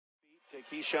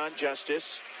Keyshawn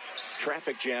Justice,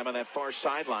 traffic jam on that far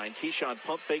sideline. Keyshawn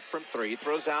pump fake from three,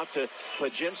 throws out to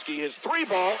Podziemski. His three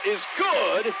ball is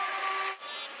good.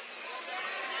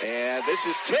 And this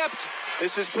is tipped.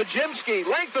 This is Podziemski,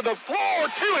 length of the floor,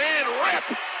 two-hand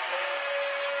rip.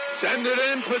 Send it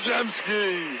in,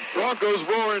 Podziemski. Broncos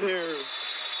roaring here.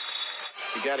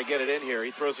 You got to get it in here.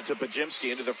 He throws it to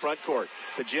Podziemski into the front court.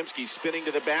 Podziemski spinning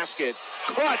to the basket.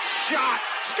 Clutch shot.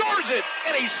 Scores it.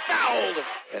 And he's fouled.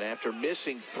 And after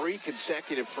missing 3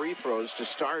 consecutive free throws to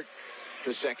start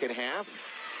the second half,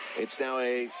 it's now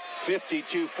a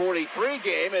 52-43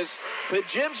 game as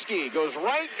Podziemski goes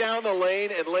right down the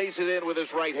lane and lays it in with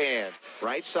his right hand.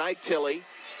 Right side, Tilly.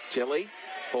 Tilly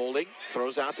holding.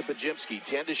 Throws out to Podziemski.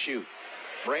 10 to shoot.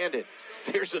 Brandin.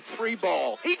 There's a three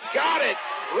ball. He got it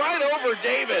right over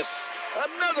Davis.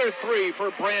 Another three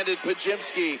for Brandin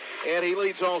Podziemski, and he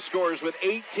leads all scorers with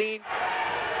 18.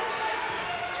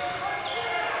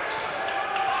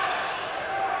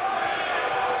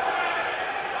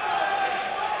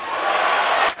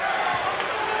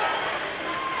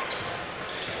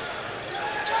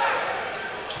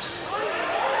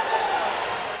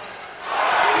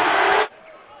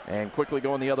 And quickly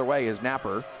going the other way is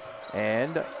Napper.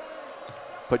 And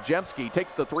Podziemski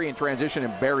takes the three in transition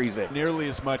and buries it. Nearly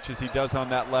as much as he does on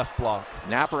that left block.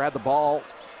 Napper had the ball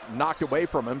knocked away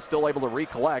from him, still able to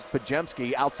recollect.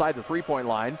 Podziemski outside the three-point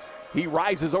line. He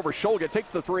rises over Shulga,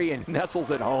 takes the three, and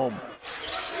nestles it home.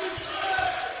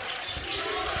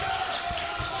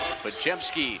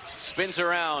 Podziemski spins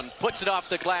around, puts it off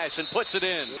the glass, and puts it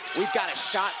in. We've got to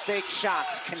shot fake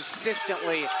shots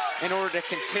consistently in order to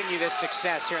continue this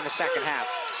success here in the second half.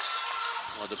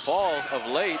 Well, the fall of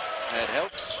late had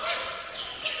helped.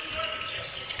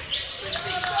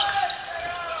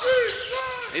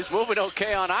 He's moving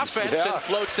okay on offense and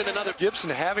floats in another.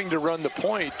 Gibson having to run the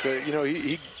point.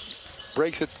 He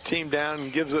breaks the team down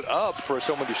and gives it up for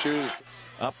someone to shoot.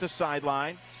 Up the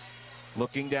sideline,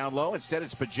 looking down low. Instead,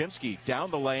 it's Podziemski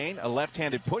down the lane. A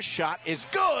left-handed push shot is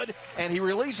good, and he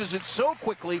releases it so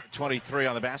quickly. 23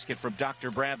 on the basket from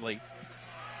Dr. Bradley.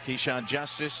 Keyshawn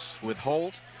Justice with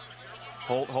Holt.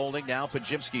 Holt holding now.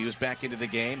 Podziemski, who's back into the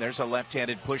game. There's a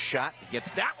left-handed push shot.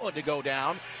 Gets that one to go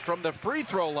down from the free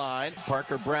throw line.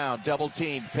 Parker Brown, double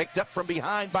team, picked up from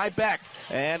behind by Beck.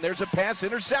 And there's a pass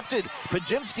intercepted.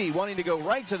 Podziemski wanting to go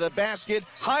right to the basket.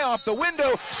 High off the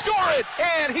window. Score it!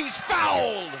 And he's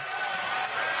fouled!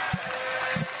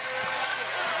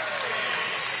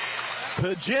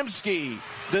 Podziemski,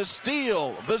 the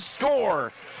steal, the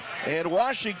score. And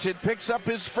Washington picks up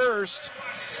his first.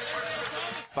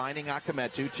 Finding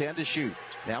Akametu, 10 to shoot.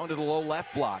 Now into the low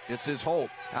left block. This is Holt.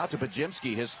 Out to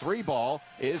Podziemski. His three ball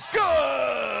is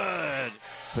good!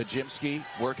 Podziemski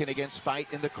working against Fight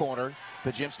in the corner.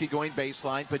 Podziemski going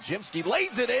baseline. Podziemski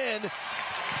lays it in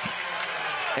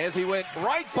as he went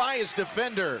right by his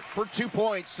defender for 2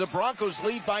 points. The Broncos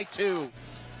lead by 2.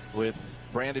 With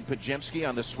Brandin Podziemski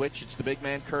on the switch, it's the big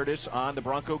man Curtis on the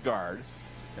Bronco guard.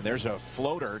 And there's a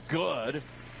floater. Good.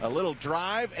 A little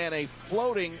drive and a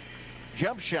floating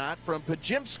jump shot from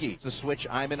Podziemski. The switch,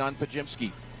 Iman on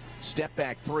Podziemski. Step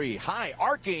back three. High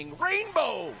arcing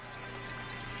rainbow.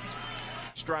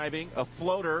 Striving. A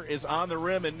floater is on the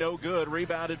rim and no good.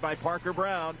 Rebounded by Parker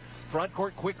Brown. Front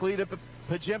court quickly to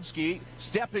Podziemski.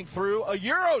 Stepping through. A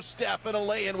Euro step and a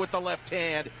lay-in with the left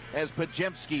hand as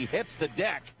Podziemski hits the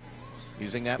deck.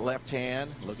 Using that left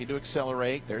hand. Looking to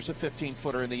accelerate. There's a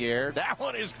 15-footer in the air. That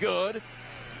one is good.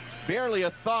 Barely a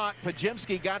thought.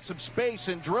 Podziemski got some space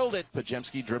and drilled it.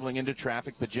 Podziemski dribbling into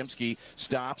traffic. Podziemski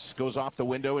stops, goes off the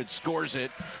window, and scores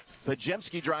it.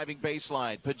 Podziemski driving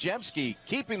baseline. Podziemski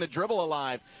keeping the dribble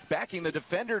alive, backing the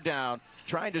defender down,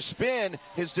 trying to spin.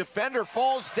 His defender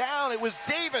falls down. It was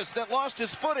Davis that lost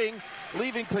his footing,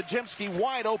 leaving Podziemski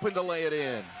wide open to lay it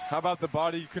in. How about the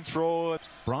body control?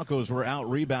 Broncos were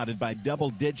out-rebounded by double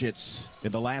digits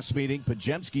in the last meeting.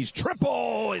 Podziemski's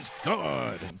triple is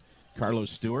good.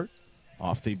 Carlos Stewart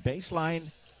off the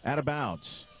baseline, out of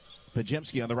bounds.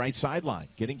 Podziemski on the right sideline,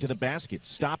 getting to the basket,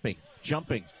 stopping,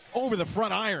 jumping, over the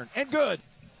front iron, and good.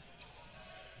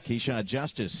 Keyshawn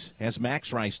Justice has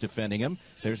Max Rice defending him.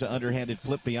 There's an underhanded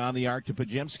flip beyond the arc to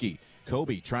Podziemski.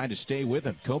 Kobe trying to stay with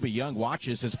him. Kobe Young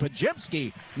watches as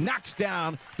Podziemski knocks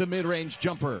down the mid-range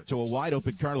jumper to a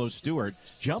wide-open Carlos Stewart.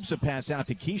 Jumps a pass out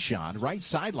to Keyshawn, right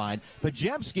sideline.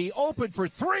 Podziemski open for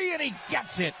three, and he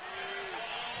gets it.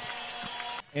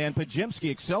 And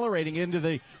Podziemski accelerating into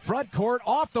the front court,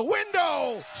 off the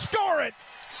window, score it!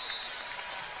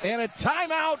 And a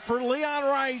timeout for Leon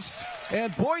Rice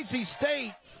and Boise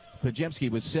State. Podziemski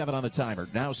was 7 on the timer,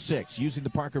 now 6, using the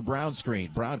Parker Brown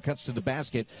screen. Brown cuts to the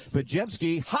basket.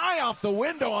 Podziemski high off the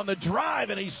window on the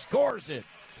drive, and he scores it.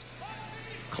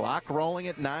 Clock rolling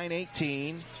at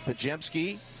 9:18.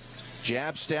 Podziemski,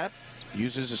 jab step,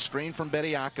 uses a screen from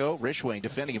Bediako. Rishwing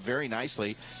defending it very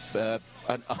nicely.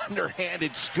 An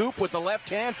underhanded scoop with the left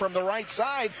hand from the right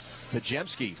side.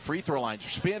 Podziemski, free throw line,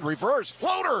 spin, reverse,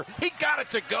 floater. He got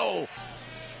it to go.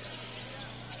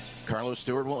 Carlos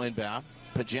Stewart will inbound.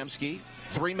 Podziemski,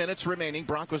 3 minutes remaining.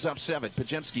 Broncos up 7.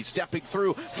 Podziemski stepping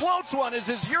through, floats one as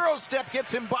his Euro step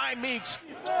gets him by Meeks.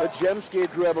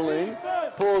 Podziemski dribbling,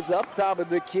 pulls up, top of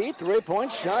the key,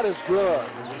 three-point shot is good.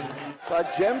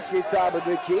 Podziemski, top of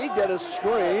the key, get a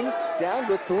screen, down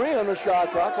to 3 on the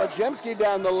shot clock. Podziemski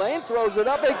down the lane, throws it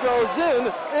up, it goes in,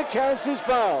 it counts his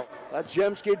foul.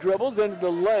 Podziemski dribbles into the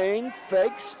lane,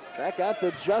 fakes, back out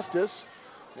to Justice.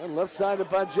 And left side of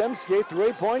Podziemski,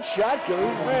 three-point shot goes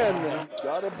in.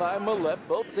 Guarded by Millett,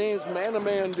 both teams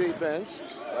man-to-man defense.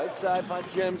 Right side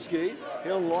Podziemski,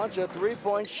 he'll launch a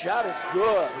three-point shot, it's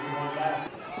good.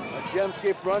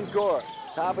 Podziemski front court,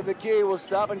 top of the key, will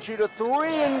stop and shoot a 3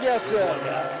 and gets it.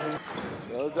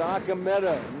 Goes to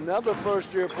Akameta, another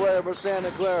first-year player for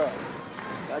Santa Clara.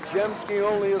 Podziemski,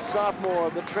 only a sophomore,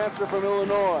 the transfer from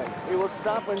Illinois. He will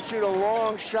stop and shoot a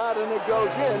long shot and it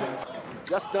goes in.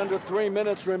 Just under 3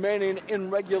 minutes remaining in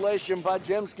regulation.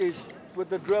 Podziemski with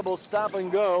the dribble, stop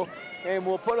and go, and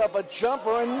will put up a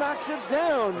jumper and knocks it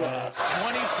down. 24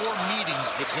 meetings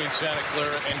between Santa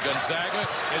Clara and Gonzaga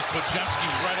as Podziemski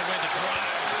right away the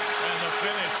drive and the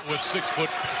finish with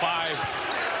 6'5",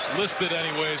 listed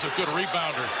anyways, a good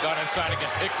rebounder. Got inside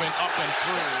against Hickman, up and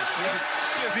through.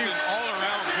 Just an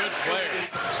all-around good player.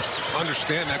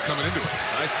 Understand that coming into it.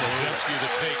 Nice Podziemski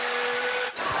the take.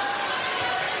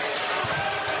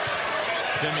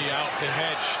 Timmy out to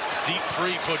Hedge. Deep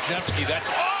 3, Podziemski. That's,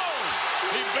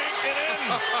 he banked it in.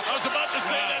 I was about to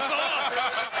say that's off.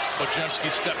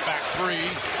 Podziemski step back 3 in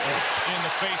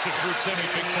the face of Drew Timmy.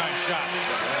 Big time shot.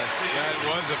 Yes, that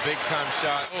was a big time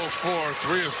shot. 0-4,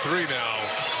 3 of 3 now.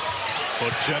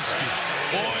 Podziemski.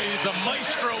 Boy, he's a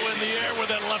maestro in the air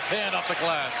with that left hand off the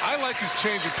glass. I like his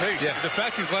change of pace. Yes. The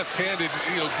fact he's left-handed,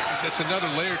 that's another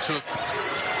layer to it.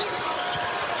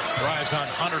 Drives on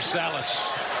Hunter Salas.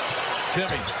 Timmy,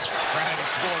 and he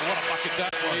scored. What a bucket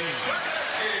that was.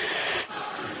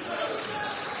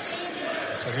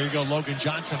 So here you go, Logan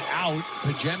Johnson out.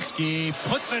 Podziemski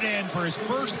puts it in for his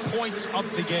first points of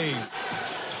the game.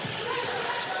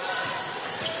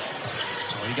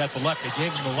 Well, he got the left. They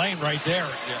gave him the lane right there.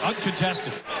 Yeah.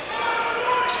 Uncontested.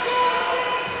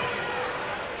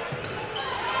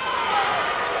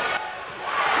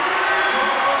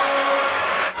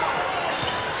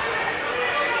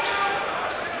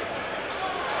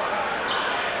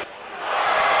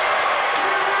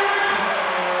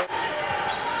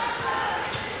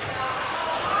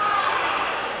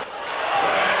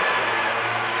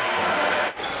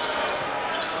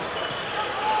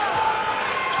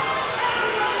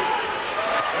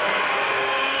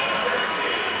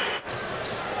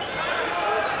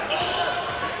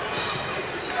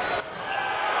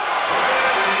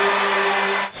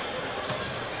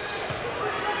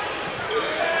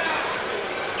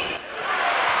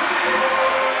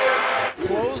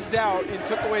 Closed out and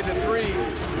took away the 3.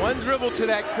 One dribble to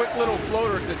that quick little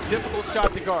floater. It's a difficult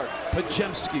shot to guard.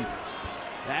 Podziemski,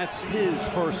 that's his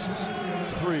first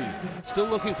 3. Still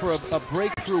looking for a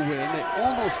breakthrough win. They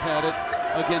almost had it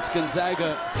against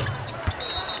Gonzaga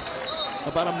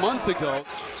about a month ago.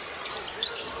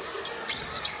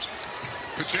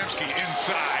 Podziemski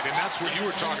inside, and that's what you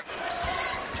were talking.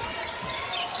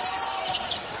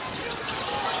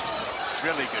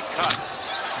 Really good cut.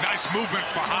 Nice movement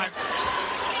behind.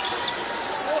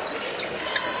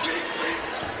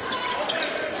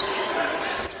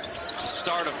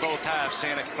 Start of both halves,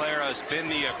 Santa Clara has been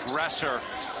the aggressor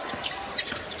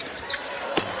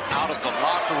out of the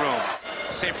locker room.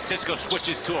 San Francisco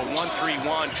switches to a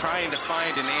 1-3-1, trying to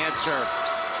find an answer.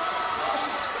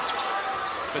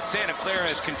 But Santa Clara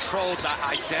has controlled the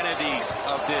identity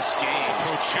of this game.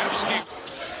 Podziemski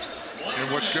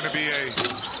in what's going to be a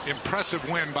impressive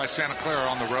win by Santa Clara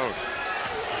on the road.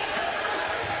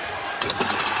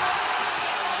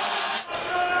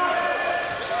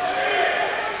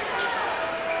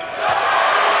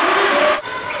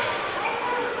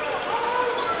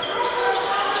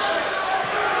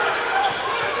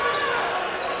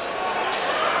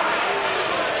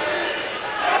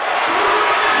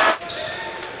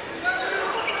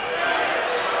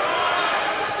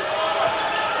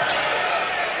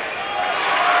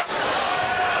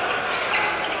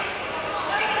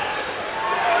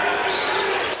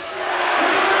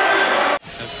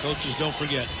 coaches don't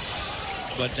forget.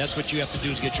 But that's what you have to do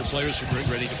is get your players who are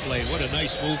ready to play. What a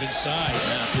nice move inside.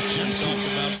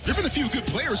 There have been a few good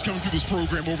players coming through this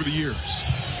program over the years.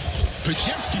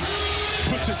 Podziemski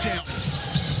puts it down.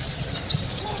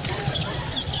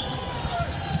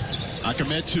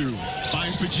 Akametu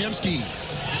finds Podziemski.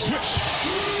 Switch.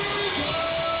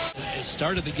 It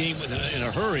started the game in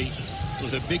a hurry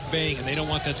with a big bang, and they don't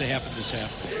want that to happen this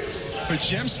half.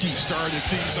 Podziemski started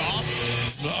things off.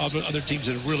 Other teams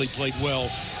that have really played well,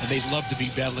 and they'd love to be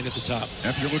battling at the top.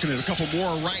 If you're looking at a couple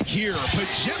more right here,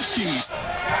 Podziemski.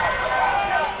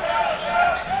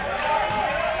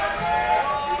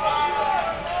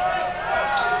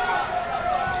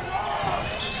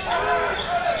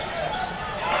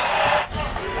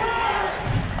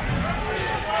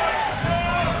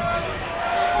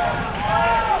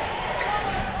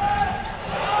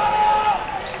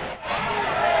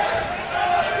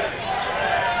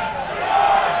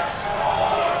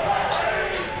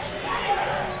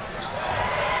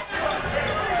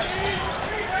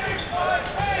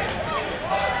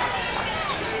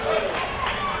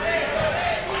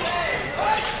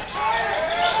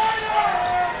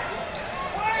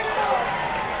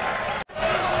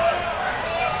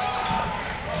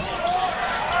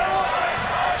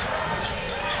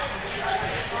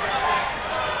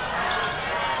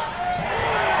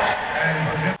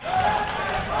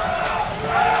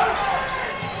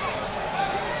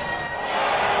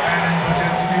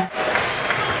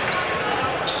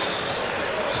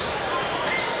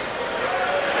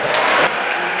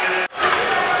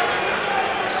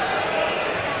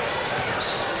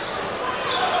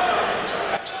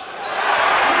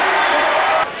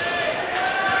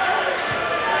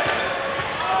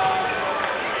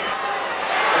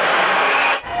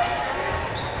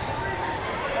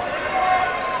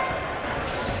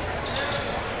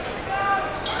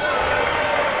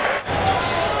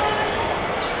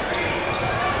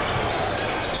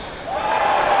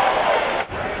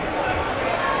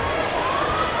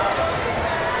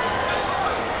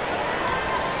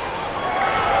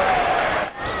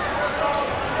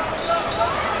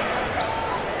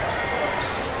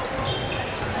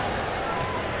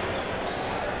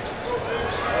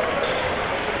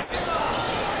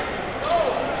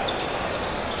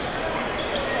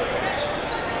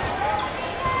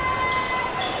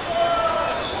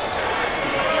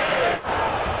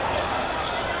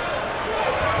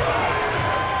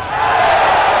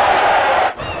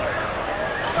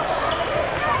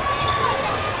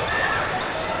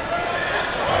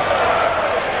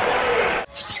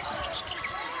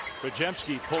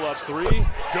 Podziemski pull up three.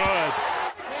 Good.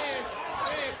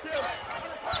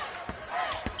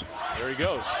 There he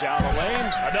goes. Down the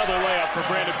lane. Another layup for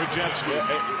Brandin Podziemski.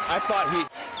 I thought he...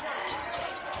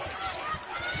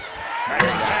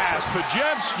 Pass.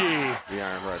 Podziemski. The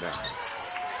iron right now.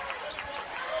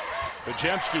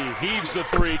 Podziemski heaves the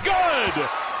three. Good!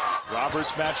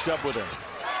 Roberts matched up with him.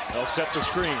 They'll set the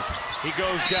screen. He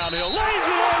goes downhill. Lays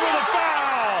it over the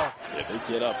foul! Yeah,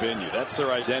 they get up in you. That's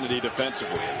their identity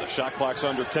defensively. And the shot clock's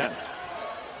under 10.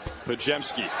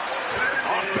 Podziemski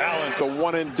off balance. A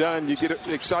one and done. You get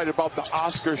excited about the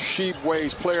Oscar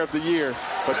Sheepways Player of the Year.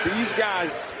 But these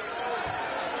guys...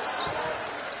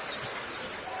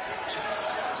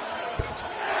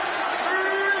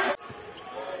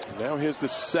 Now here's the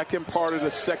second part of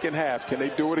the second half. Can they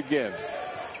do it again?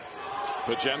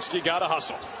 Podziemski got a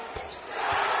hustle.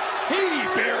 He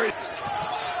buried.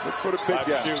 Look for the big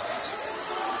guy.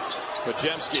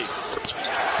 Podziemski.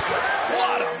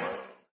 What a